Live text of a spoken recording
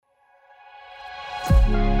Hi,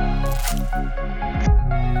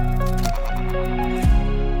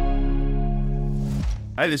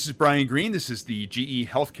 this is Brian Green. This is the GE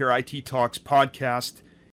Healthcare IT Talks podcast,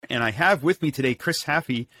 and I have with me today Chris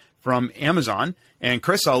Haffey from Amazon. And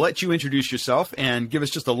Chris, I'll let you introduce yourself and give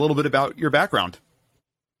us just a little bit about your background.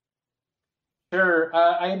 Sure.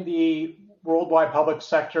 I am the Worldwide Public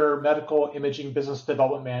Sector Medical Imaging Business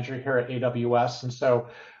Development Manager here at AWS. And so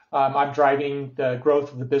I'm driving the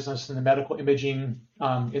growth of the business in the medical imaging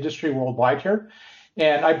industry worldwide here.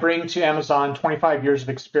 And I bring to Amazon 25 years of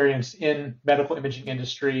experience in medical imaging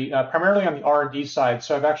industry, primarily on the R&D side.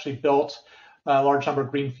 So I've actually built a large number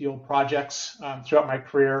of greenfield projects throughout my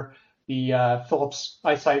career. The Philips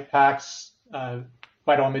iSight PACS,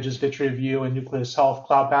 Vital Images, VitriaView, and Nucleus Health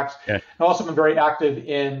Cloud PACS. Yeah. I've also been very active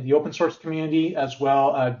in the open source community as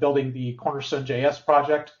well, building the Cornerstone JS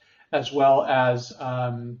project, as well as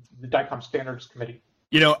the DICOM Standards Committee.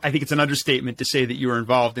 You know, I think it's an understatement to say that you were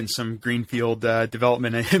involved in some greenfield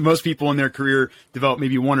development. And most people in their career develop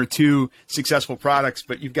maybe one or two successful products,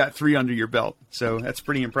 but you've got 3 under your belt. So that's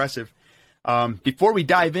pretty impressive. Before we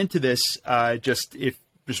dive into this, just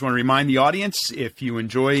want to remind the audience, if you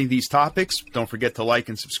enjoy these topics, don't forget to like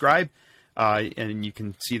and subscribe. And you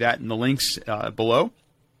can see that in the links below.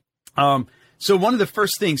 So one of the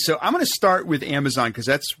first things, so I'm going to start with Amazon because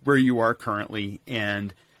that's where you are currently.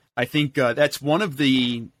 And I think that's one of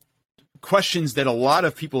the questions that a lot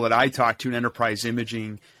of people that I talk to in enterprise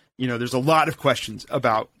imaging, you know, there's a lot of questions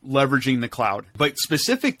about leveraging the cloud, but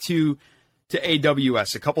specific to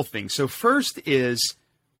AWS, a couple things. So first is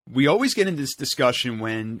we always get into this discussion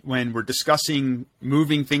when we're discussing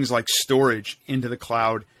moving things like storage into the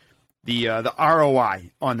cloud, the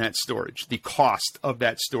ROI on that storage, the cost of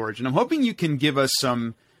that storage. And I'm hoping you can give us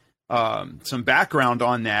some background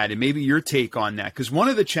on that and maybe your take on that. Because one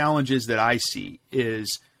of the challenges that I see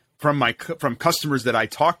is from customers that I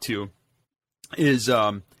talk to is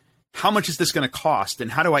how much is this going to cost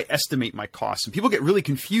and how do I estimate my costs? And people get really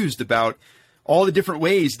confused about all the different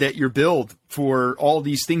ways that you're billed for all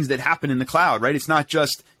these things that happen in the cloud, right? It's not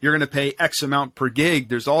just you're going to pay X amount per gig.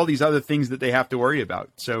 There's all these other things that they have to worry about.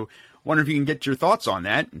 So I wonder if you can get your thoughts on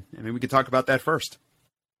that. I mean, we could talk about that first.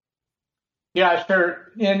 Yeah,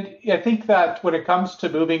 sure. And I think that when it comes to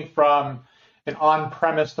moving from an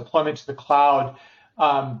on-premise deployment to the cloud,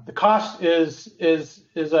 the cost can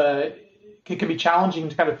be challenging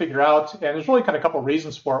to kind of figure out. And there's really kind of a couple of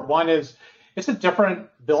reasons for it. One is it's a different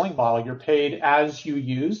billing model. You're paid as you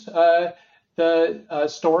use the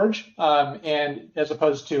storage, and as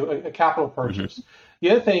opposed to a capital purchase. Mm-hmm. The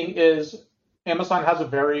other thing is Amazon has a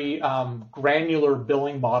very granular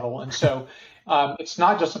billing model, and so it's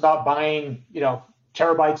not just about buying,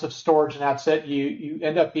 terabytes of storage and that's it. You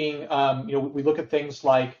end up being, we look at things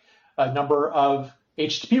like a number of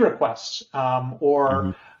HTTP requests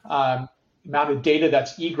or amount of data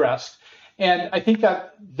that's egressed. And I think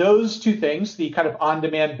that those two things, the kind of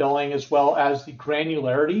on-demand billing as well as the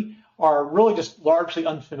granularity, are really just largely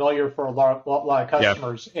unfamiliar for a lot of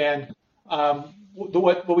customers. Yeah. And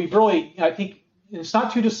what we've really, I think, it's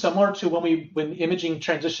not too dissimilar to when imaging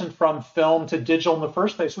transitioned from film to digital in the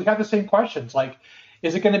first place. We had the same questions, like,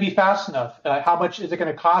 is it going to be fast enough? How much is it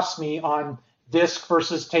going to cost me on disc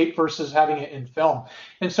versus tape versus having it in film?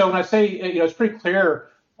 And so when I say, it's pretty clear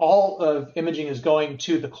all of imaging is going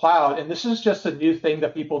to the cloud, and this is just a new thing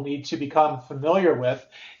that people need to become familiar with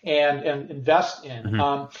and invest in.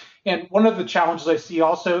 Mm-hmm. And one of the challenges I see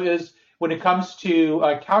also is when it comes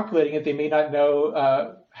to calculating it, they may not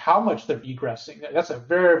know how much they're egressing. That's a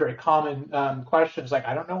very, very common question. It's like,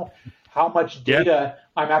 I don't know how much data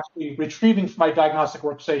I'm actually retrieving from my diagnostic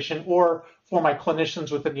workstation or for my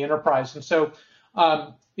clinicians within the enterprise. And so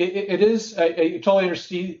it is, I totally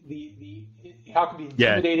understand how it can be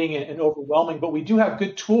intimidating and overwhelming, but we do have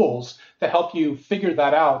good tools to help you figure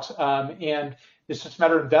that out. And it's just a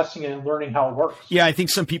matter of investing in and learning how it works. Yeah, I think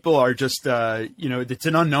some people are just, it's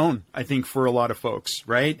an unknown, I think, for a lot of folks,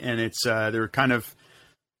 right? And it's, they're kind of,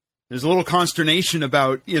 there's a little consternation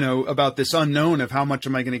about this unknown of how much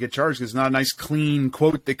am I going to get charged? There's not a nice clean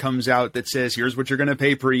quote that comes out that says, here's what you're going to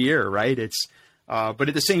pay per year, right? It's, but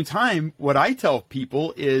at the same time, what I tell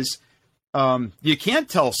people is, you can't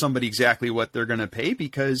tell somebody exactly what they're going to pay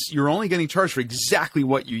because you're only getting charged for exactly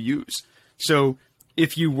what you use. So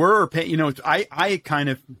if you were paying, I kind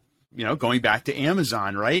of, going back to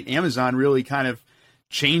Amazon, right? Amazon really kind of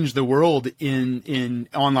changed the world in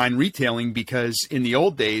online retailing because in the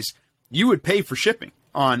old days, you would pay for shipping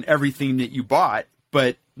on everything that you bought,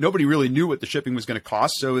 but nobody really knew what the shipping was going to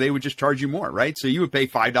cost, so they would just charge you more, right? So you would pay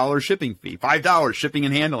 $5 shipping fee, $5 shipping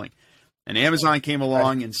and handling. And Amazon came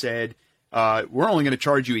along and said, we're only going to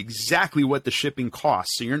charge you exactly what the shipping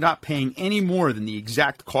costs. So you're not paying any more than the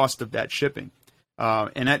exact cost of that shipping.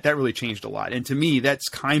 And that really changed a lot. And to me, that's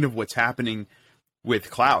kind of what's happening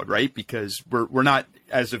with cloud, right? Because we're not,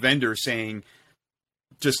 as a vendor, saying,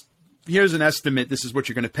 just here's an estimate, this is what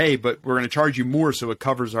you're going to pay, but we're going to charge you more so it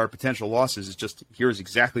covers our potential losses. It's just, here's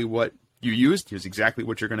exactly what you used, here's exactly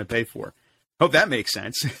what you're going to pay for. Hope that makes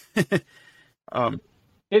sense.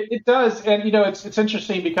 It does. And, it's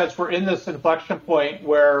interesting because we're in this inflection point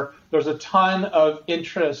where there's a ton of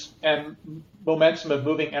interest and momentum of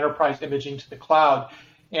moving enterprise imaging to the cloud.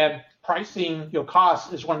 And pricing,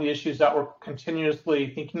 cost is one of the issues that we're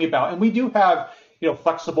continuously thinking about. And we do have,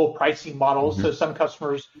 flexible pricing models. Mm-hmm. So some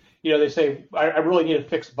customers, they say, I really need a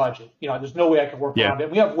fixed budget. There's no way I can work around it.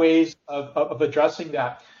 And we have ways of addressing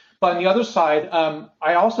that. But on the other side,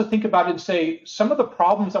 I also think about it and say some of the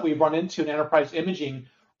problems that we've run into in enterprise imaging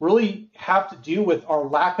really have to do with our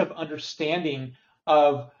lack of understanding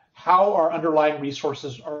of how our underlying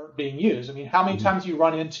resources are being used. I mean, how many times you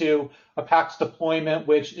run into a PACS deployment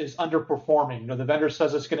which is underperforming? The vendor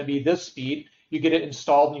says it's going to be this speed. You get it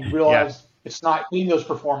installed and you realize it's not hitting those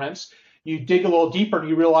performance. You dig a little deeper and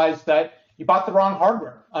you realize that you bought the wrong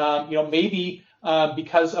hardware. Maybe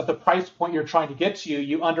because of the price point you're trying to get to,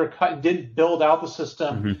 you undercut and didn't build out the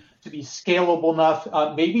system to be scalable enough.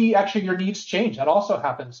 Maybe actually your needs change. That also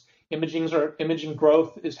happens. Imaging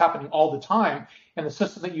growth is happening all the time. And the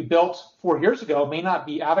system that you built 4 years ago may not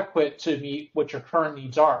be adequate to meet what your current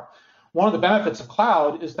needs are. One of the benefits of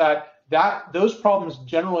cloud is that those problems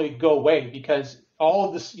generally go away because all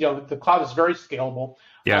of this, the cloud is very scalable.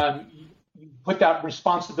 You put that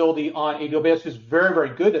responsibility on AWS, who's very, very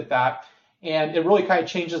good at that. And it really kind of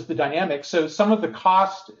changes the dynamic. So some of the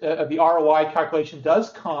cost of the ROI calculation does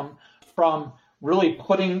come from really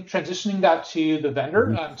transitioning that to the vendor,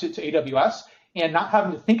 to AWS, and not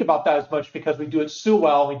having to think about that as much because we do it so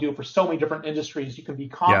well. We do it for so many different industries. You can be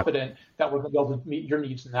confident that we're going to be able to meet your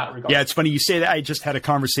needs in that regard. Yeah, it's funny you say that. I just had a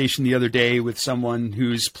conversation the other day with someone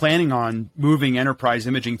who's planning on moving enterprise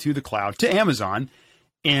imaging to the cloud, to Amazon.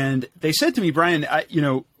 And they said to me, Brian,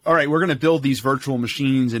 all right, we're going to build these virtual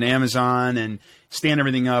machines in Amazon and stand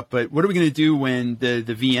everything up, but what are we going to do when the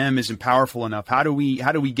VM isn't powerful enough? How do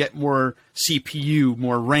we get more CPU,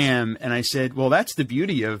 more RAM? And I said, well, that's the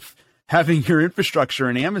beauty of having your infrastructure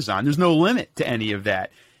in Amazon. There's no limit to any of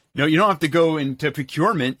that. You don't have to go into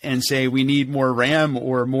procurement and say we need more RAM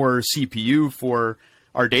or more CPU for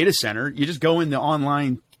our data center. You just go in the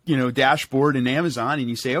online dashboard in Amazon and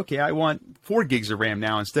you say, okay, I want 4 gigs of RAM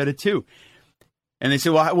now instead of 2. And they say,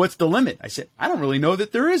 well, what's the limit? I said, I don't really know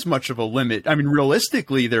that there is much of a limit. I mean,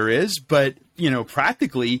 realistically there is, but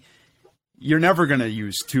practically you're never going to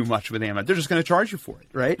use too much with Amazon. They're just going to charge you for it,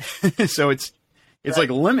 right? So it's like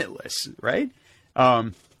limitless, right?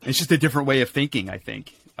 It's just a different way of thinking, I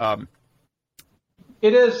think.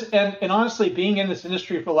 It is, and honestly, being in this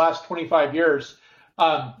industry for the last 25 years,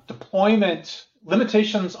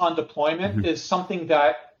 limitations on deployment is something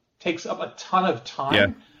that takes up a ton of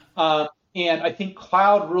time. And I think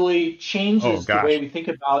cloud really changes the way we think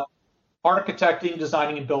about architecting,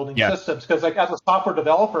 designing, and building systems. Because as a software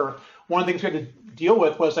developer, one of the things we had to deal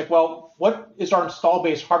with was what is our install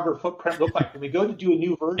base hardware footprint look like? When we go to do a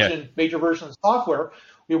new version, major version of software,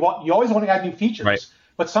 you always want to add new features. Right.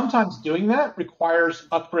 But sometimes doing that requires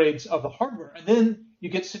upgrades of the hardware. And then you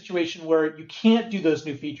get a situation where you can't do those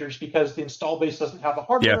new features because the install base doesn't have the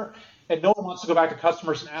hardware. And no one wants to go back to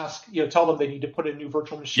customers and ask, tell them they need to put a new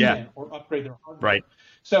virtual machine in or upgrade their hardware. Right.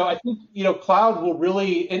 So I think, cloud will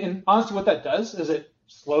really, and honestly what that does is it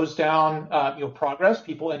slows down, progress.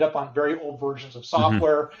 People end up on very old versions of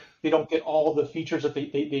software. They don't get all the features that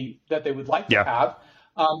they would like to have.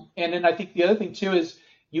 And then I think the other thing too is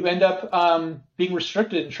you end up being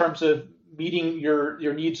restricted in terms of meeting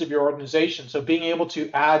your needs of your organization. So being able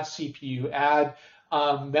to add CPU, add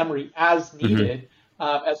memory as needed,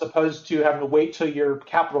 as opposed to having to wait till your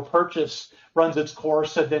capital purchase runs its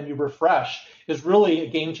course and then you refresh, is really a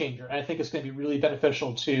game changer. And I think it's going to be really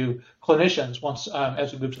beneficial to clinicians once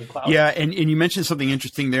as we move to the cloud. Yeah, and you mentioned something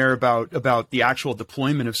interesting there about the actual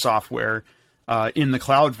deployment of software in the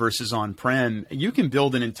cloud versus on-prem. You can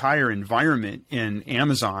build an entire environment in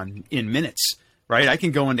Amazon in minutes. Right? I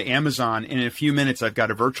can go into Amazon and in a few minutes, I've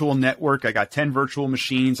got a virtual network. I got 10 virtual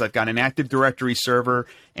machines. I've got an Active Directory server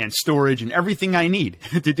and storage and everything I need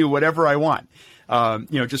to do whatever I want.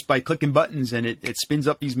 Just by clicking buttons, and it spins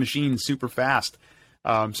up these machines super fast.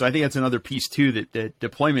 So I think that's another piece too, that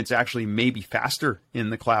deployments actually may be faster in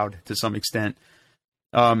the cloud to some extent.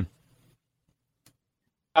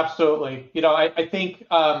 Absolutely. I think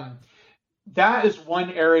that is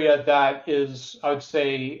one area that is, I would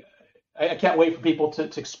say, I can't wait for people to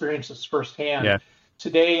experience this firsthand. Yeah.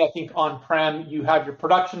 Today, I think on-prem, you have your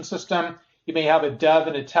production system, you may have a dev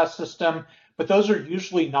and a test system, but those are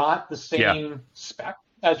usually not the same spec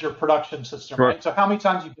as your production system, Sure. right? So how many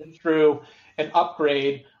times you've been through an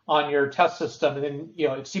upgrade on your test system and then,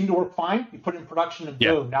 it seemed to work fine, you put it in production and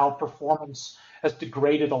boom, now performance has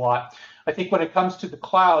degraded a lot. I think when it comes to the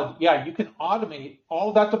cloud, you can automate all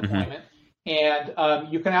of that deployment,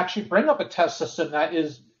 and you can actually bring up a test system that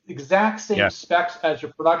is exact same specs as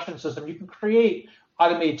your production system. You can create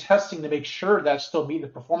automated testing to make sure that's still meeting the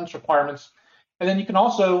performance requirements. And then you can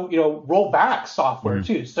also, roll back software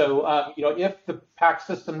too. So, if the PAX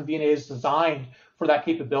system VNA is designed for that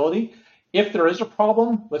capability, if there is a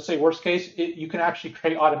problem, let's say worst case, you can actually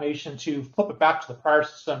create automation to flip it back to the prior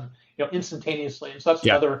system, instantaneously. And so that's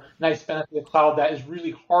another nice benefit of the cloud that is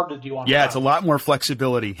really hard to do on. Yeah, it's a lot more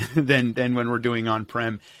flexibility than when we're doing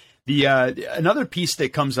on-prem. The another piece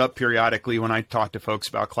that comes up periodically when I talk to folks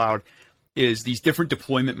about cloud is these different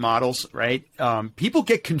deployment models, right? People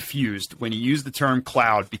get confused when you use the term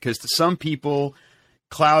cloud, because to some people,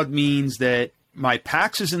 cloud means that my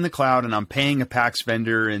PAX is in the cloud and I'm paying a PAX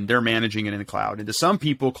vendor and they're managing it in the cloud. And to some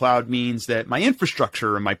people, cloud means that my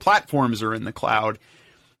infrastructure and my platforms are in the cloud.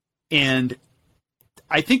 And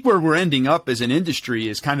I think where we're ending up as an industry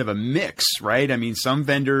is kind of a mix, right? I mean, some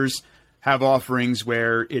vendors have offerings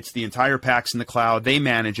where it's the entire PAX in the cloud, they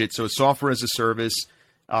manage it, so it's software as a service.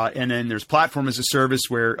 And then there's platform as a service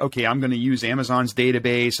where, okay, I'm going to use Amazon's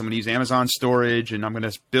database, I'm going to use Amazon storage, and I'm going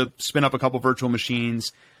to spin up a couple virtual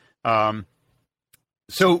machines.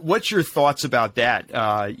 So what's your thoughts about that?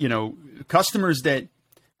 Customers that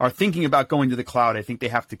are thinking about going to the cloud, I think they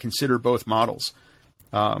have to consider both models.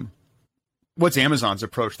 What's Amazon's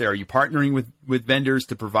approach there? Are you partnering with vendors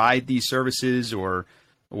to provide these services, or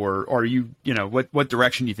are you, what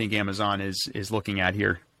direction do you think Amazon is looking at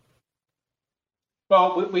here?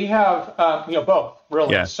 Well, we have, both,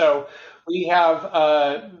 really. Yeah. So we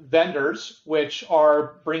have vendors which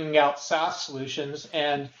are bringing out SaaS solutions,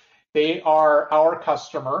 and they are our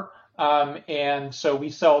customer. And so we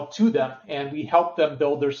sell to them, and we help them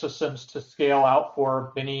build their systems to scale out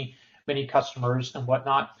for many, many customers and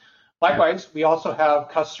whatnot. Likewise, we also have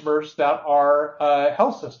customers that are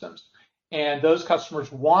health systems, and those customers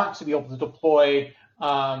want to be able to deploy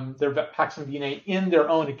their PAX and VNA in their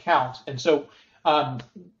own account. And so I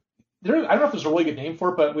don't know if there's a really good name for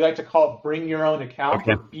it, but we like to call it bring your own account,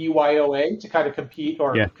 or BYOA, to kind of compete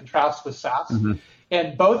or contrast with SaaS. Mm-hmm.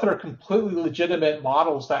 And both are completely legitimate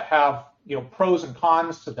models that have, pros and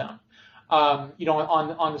cons to them. On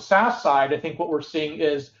the SaaS side, I think what we're seeing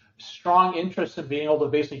is strong interest in being able to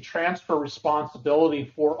basically transfer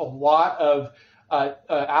responsibility for a lot of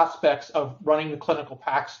aspects of running the clinical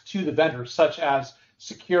PACS to the vendors, such as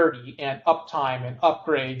security and uptime and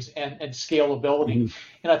upgrades and scalability. Mm-hmm.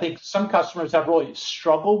 And I think some customers have really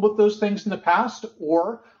struggled with those things in the past,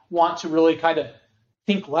 or want to really kind of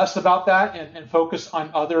think less about that and focus on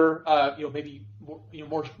other, maybe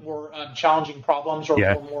more challenging problems or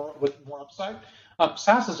more with more upside.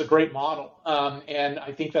 SaaS is a great model, and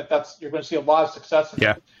I think that's you're going to see a lot of success in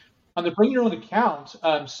it. On the bring your own account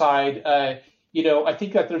side, I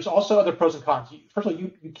think that there's also other pros and cons. First of all,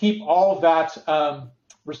 you keep all of that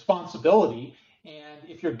responsibility, and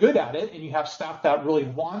if you're good at it and you have staff that really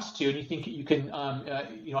wants to, and you think you can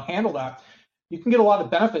handle that, you can get a lot of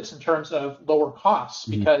benefits in terms of lower costs,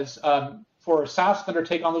 because for a SaaS vendor to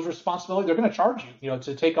take on those responsibilities, they're going to charge you,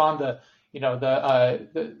 to take on the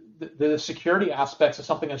security aspects of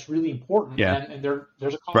something that's really important, and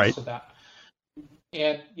there's a cost to that.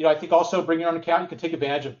 And I think also bring your own account, you can take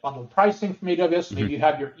advantage of bundled pricing from AWS. Maybe you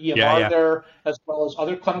have your EMR there, as well as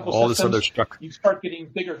other clinical systems. This other stuff. You start getting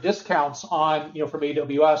bigger discounts on from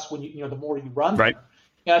AWS when the more you run there.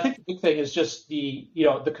 And I think the big thing is just the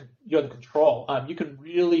control. You can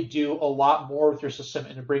really do a lot more with your system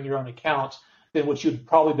and to bring your own account than what you'd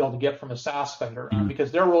probably be able to get from a SaaS vendor,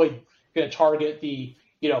 because they're really going to target the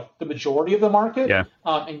majority of the market,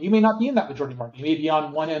 and you may not be in that majority market. You may be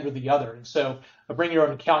on one end or the other, and so a bring your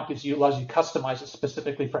own account allows you to customize it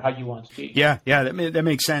specifically for how you want it to be. That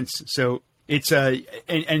makes sense. So it's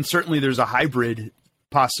and certainly there's a hybrid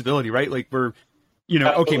possibility, right? Like we're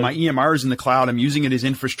okay, my EMR is in the cloud, I'm using it as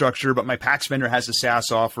infrastructure, but my PAX vendor has a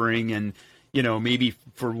SaaS offering, and maybe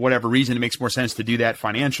for whatever reason it makes more sense to do that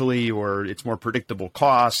financially, or it's more predictable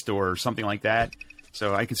cost or something like that.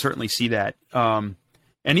 So I can certainly see that. And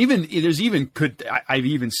I've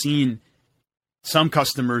even seen some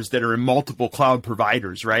customers that are in multiple cloud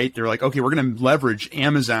providers, right? They're like, okay, we're going to leverage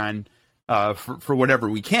Amazon for whatever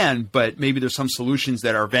we can, but maybe there's some solutions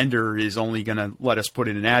that our vendor is only going to let us put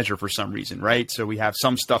it in Azure for some reason, right? So we have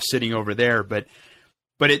some stuff sitting over there, but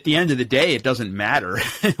at the end of the day, it doesn't matter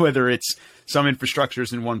whether it's some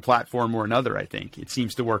infrastructures in one platform or another. I think it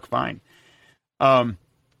seems to work fine.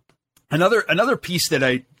 Another piece that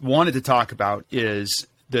I wanted to talk about is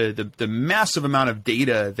the massive amount of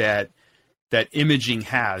data that imaging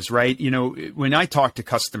has, right? You know, when I talk to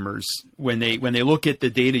customers, when they look at the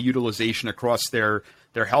data utilization across their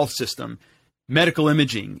health system, medical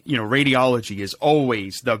imaging, you know, radiology is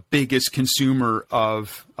always the biggest consumer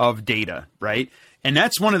of data, right? And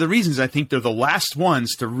that's one of the reasons I think they're the last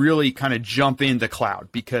ones to really kind of jump into cloud,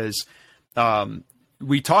 because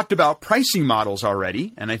we talked about pricing models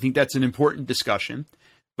already, and I think that's an important discussion.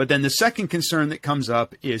 But then the second concern that comes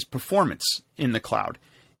up is performance in the cloud.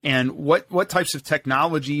 And what types of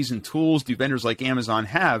technologies and tools do vendors like Amazon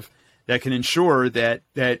have that can ensure that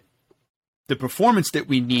the performance that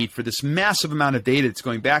we need for this massive amount of data that's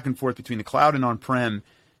going back and forth between the cloud and on-prem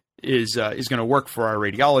is going to work for our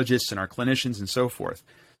radiologists and our clinicians and so forth.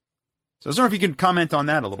 So I was wondering if you could comment on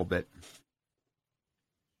that a little bit.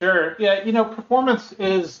 Sure. Yeah, you know, performance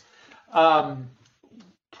is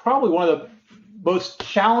probably one of the most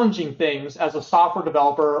challenging things as a software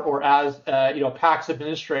developer or as a PACS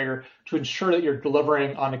administrator to ensure that you're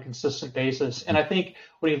delivering on a consistent basis. And I think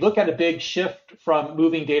when you look at a big shift from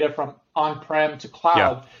moving data from on-prem to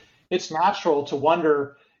cloud, it's natural to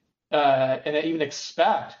wonder and even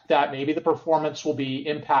expect that maybe the performance will be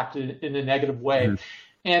impacted in a negative way.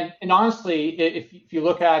 And honestly, if you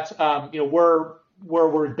look at where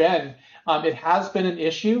we've been, it has been an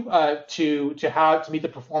issue to meet the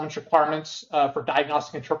performance requirements for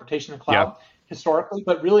diagnostic interpretation in the cloud historically,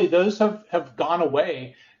 but really those have gone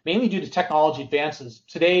away mainly due to technology advances.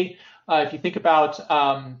 Today, if you think about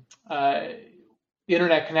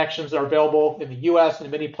internet connections that are available in the U.S. and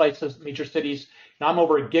in many places, major cities, and I'm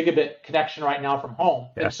over a gigabit connection right now from home.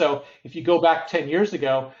 And so if you go back 10 years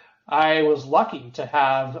ago, I was lucky to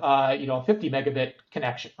have a 50 megabit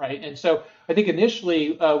connection, right? And so I think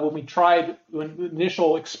initially when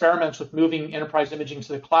initial experiments with moving enterprise imaging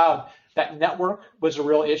to the cloud, that network was a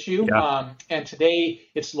real issue. And today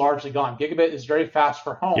it's largely gone. Gigabit is very fast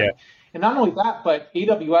for home. And not only that, but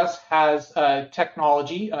AWS has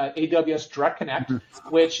technology, AWS Direct Connect,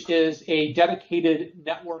 which is a dedicated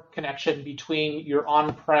network connection between your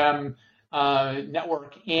on-prem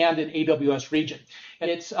network and an AWS region.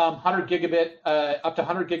 And it's 100 gigabit, up to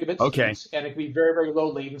 100 gigabit speeds, and it can be very, very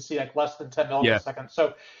low latency, like less than 10 milliseconds.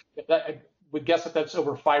 So I would guess that that's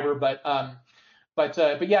over fiber, but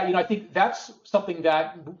yeah, I think that's something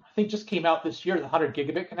that I think just came out this year, the 100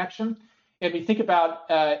 gigabit connection. And we think about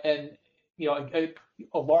a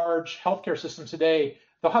large healthcare system today,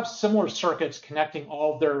 they'll have similar circuits connecting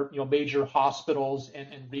all of their major hospitals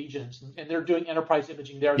and regions, and they're doing enterprise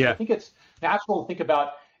imaging there. So I think it's natural to think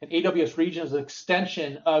about an AWS region as an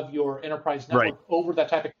extension of your enterprise network over that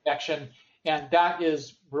type of connection. And that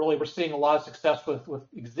is really, we're seeing a lot of success with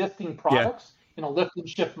existing products in a lift and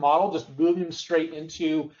shift model, just moving them straight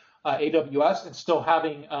into AWS and still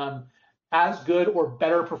having as good or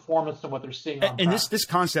better performance than what they're seeing on. And this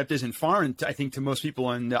concept isn't foreign, I think, to most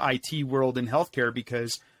people in the IT world in healthcare,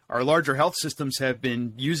 because our larger health systems have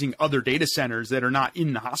been using other data centers that are not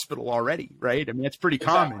in the hospital already, right? I mean, it's pretty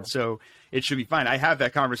common, so it should be fine. I have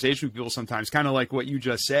that conversation with people sometimes, kind of like what you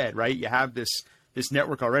just said, right? You have this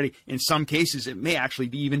network already. In some cases, it may actually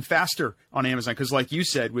be even faster on Amazon, because like you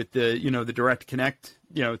said, with the the direct connect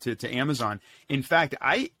to Amazon. In fact,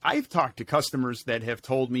 I've talked to customers that have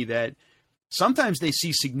told me that sometimes they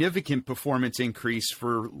see significant performance increase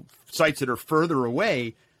for sites that are further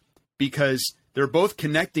away because they're both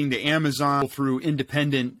connecting to Amazon through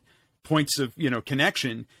independent points of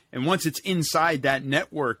connection, and once it's inside that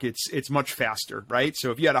network, it's much faster, right?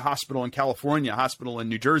 So if you had a hospital in California, a hospital in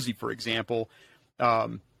New Jersey, for example,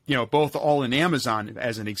 both all in Amazon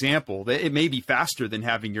as an example, it may be faster than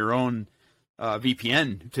having your own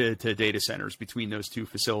VPN to data centers between those two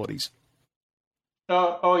facilities.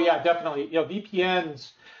 Oh yeah, definitely.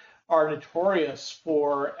 VPNs are notorious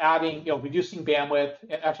for adding, reducing bandwidth,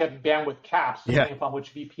 actually having bandwidth caps, depending upon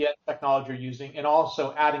which VPN technology you're using, and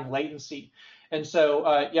also adding latency. And so,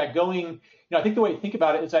 I think the way to think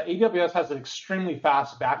about it is that AWS has an extremely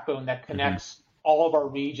fast backbone that connects all of our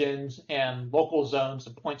regions and local zones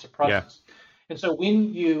and points of presence. And so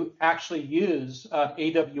when you actually use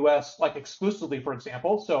AWS, like exclusively, for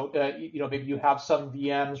example, so maybe you have some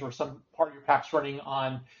VMs or some part of your packs running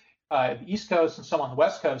on the East Coast and some on the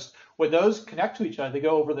West Coast, when those connect to each other, they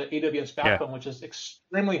go over the AWS backbone, which is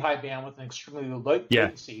extremely high bandwidth and extremely low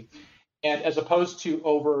latency. and as opposed to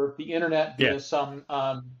over the internet via some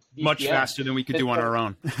much VPN. faster than we could do on our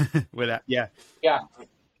own with that. Yeah. Yeah.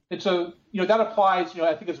 And so, that applies,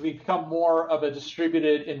 I think as we become more of a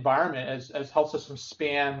distributed environment, as health systems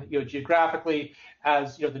span, geographically,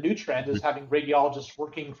 as, the new trend is having radiologists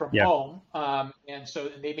working from home. And so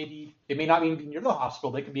they may not even be near the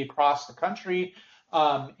hospital. They can be across the country.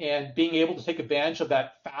 And being able to take advantage of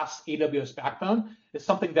that fast AWS backbone is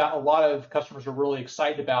something that a lot of customers are really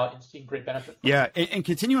excited about and seeing great benefit from. Yeah. And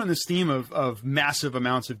continue on this theme of massive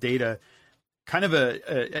amounts of data. Kind of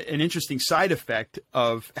an interesting side effect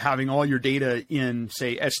of having all your data in,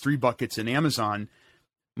 say, S3 buckets in Amazon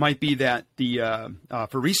might be that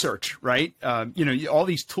for research, right? All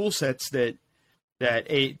these tool sets that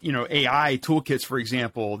AI toolkits, for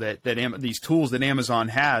example, these tools that Amazon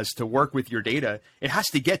has to work with your data, it has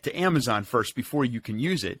to get to Amazon first before you can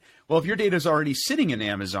use it. Well, if your data is already sitting in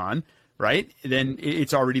Amazon, right, then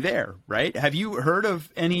it's already there, right? Have you heard of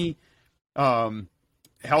any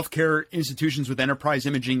healthcare institutions with enterprise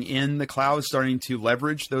imaging in the cloud starting to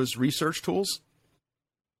leverage those research tools?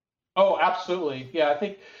 Oh, absolutely. Yeah, I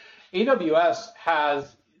think AWS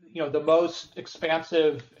has, the most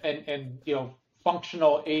expansive and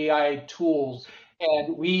functional AI tools.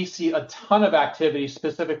 And we see a ton of activity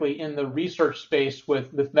specifically in the research space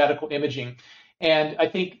with medical imaging. And I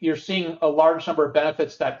think you're seeing a large number of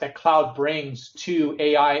benefits that cloud brings to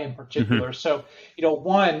AI in particular. So,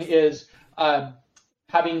 one is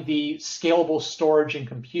having the scalable storage and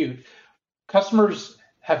compute. Customers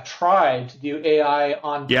have tried to do AI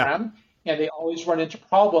on-prem, and they always run into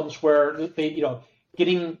problems where they,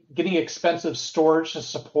 getting expensive storage to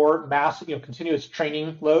support massive, continuous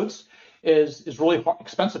training loads is really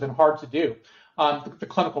expensive and hard to do. The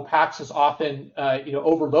clinical PACS is often,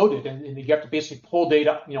 overloaded, and you have to basically pull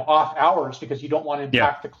data, off hours because you don't want to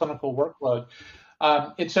impact the clinical workload.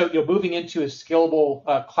 And so, moving into a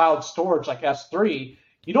scalable cloud storage like S3,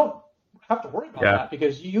 you don't have to worry about that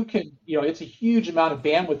because you can, it's a huge amount of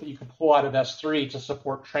bandwidth that you can pull out of S3 to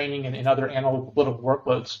support training and other analytical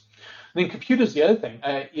workloads. I mean, compute is the other thing.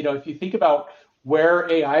 If you think about where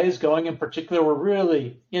AI is going in particular, we're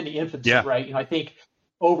really in the infancy, right? I think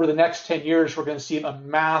over the next 10 years, we're going to see a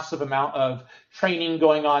massive amount of training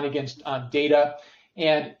going on against data.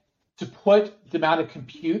 And to put the amount of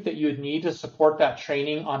compute that you would need to support that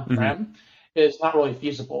training on-prem is not really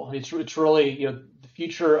feasible. It's really, the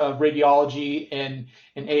future of radiology and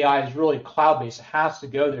AI is really cloud-based. It has to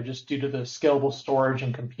go there just due to the scalable storage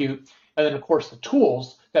and compute. And then, of course, the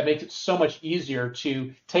tools that make it so much easier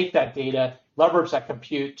to take that data, leverage that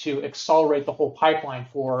compute to accelerate the whole pipeline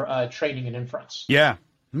for training and inference. Yeah.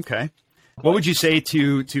 Okay. What would you say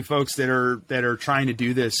to folks that are trying to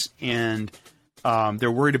do this and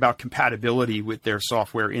they're worried about compatibility with their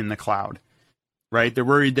software in the cloud, right? They're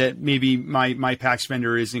worried that maybe my PACS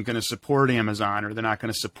vendor isn't going to support Amazon or they're not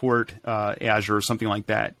going to support Azure or something like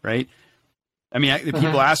that, right? I mean,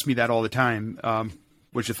 people ask me that all the time.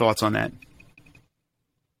 What's your thoughts on that?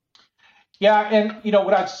 Yeah, and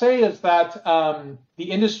what I'd say is that the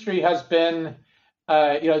industry has been,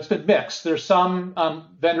 it's been mixed. There's some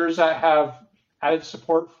vendors that have added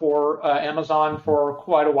support for Amazon for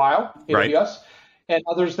quite a while, AWS, and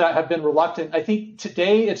others that have been reluctant. I think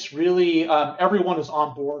today it's really everyone is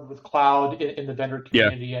on board with cloud in the vendor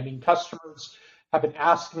community. Yeah. I mean, customers have been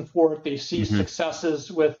asking for it. They see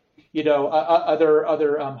successes with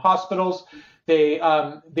other hospitals. They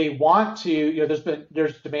want to,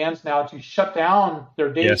 there's demands now to shut down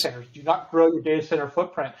their data centers, do not grow your data center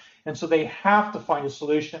footprint. And so they have to find a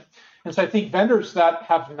solution. And so I think vendors that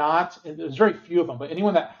have not, there's very few of them, but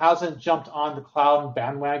anyone that hasn't jumped on the cloud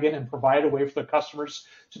bandwagon and provided a way for their customers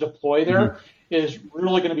to deploy there is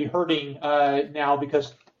really going to be hurting now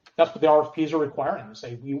because that's what the RFPs are requiring. They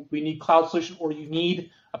say we need cloud solution or you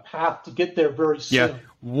need a path to get there very soon. Yeah.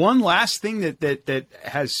 One last thing that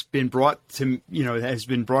has been brought to, has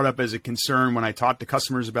been brought up as a concern when I talk to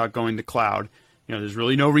customers about going to cloud. There's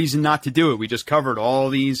really no reason not to do it. We just covered all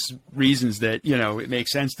these reasons that, it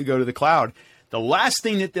makes sense to go to the cloud. The last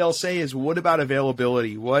thing that they'll say is, what about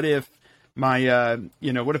availability? What if my,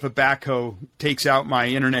 what if a backhoe takes out my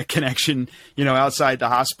internet connection, outside the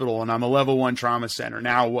hospital and I'm a level 1 trauma center?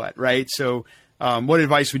 Now what, right? So what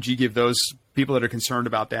advice would you give those people that are concerned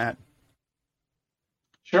about that?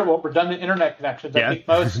 Sure. Well, redundant internet connections. I think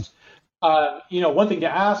most, one thing to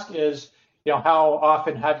ask is, how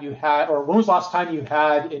often have you had, or when was the last time you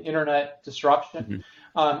had an internet disruption?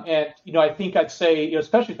 And, I think I'd say,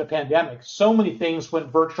 especially with the pandemic, so many things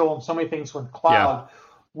went virtual and so many things went cloud.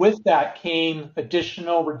 With that came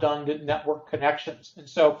additional redundant network connections. And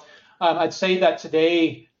so I'd say that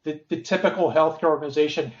today, the typical healthcare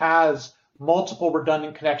organization has multiple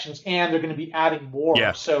redundant connections, and they're going to be adding more.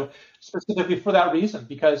 Yeah. So specifically for that reason,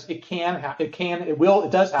 because it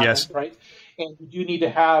does happen, yes. right? And you do need to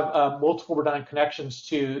have multiple redundant connections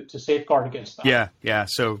to safeguard against that. Yeah.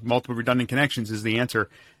 So multiple redundant connections is the answer.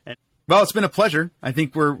 Well, it's been a pleasure. I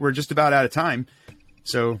think we're just about out of time.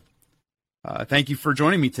 So thank you for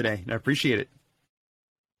joining me today. I appreciate it.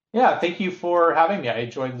 Yeah, thank you for having me. I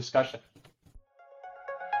enjoyed the discussion.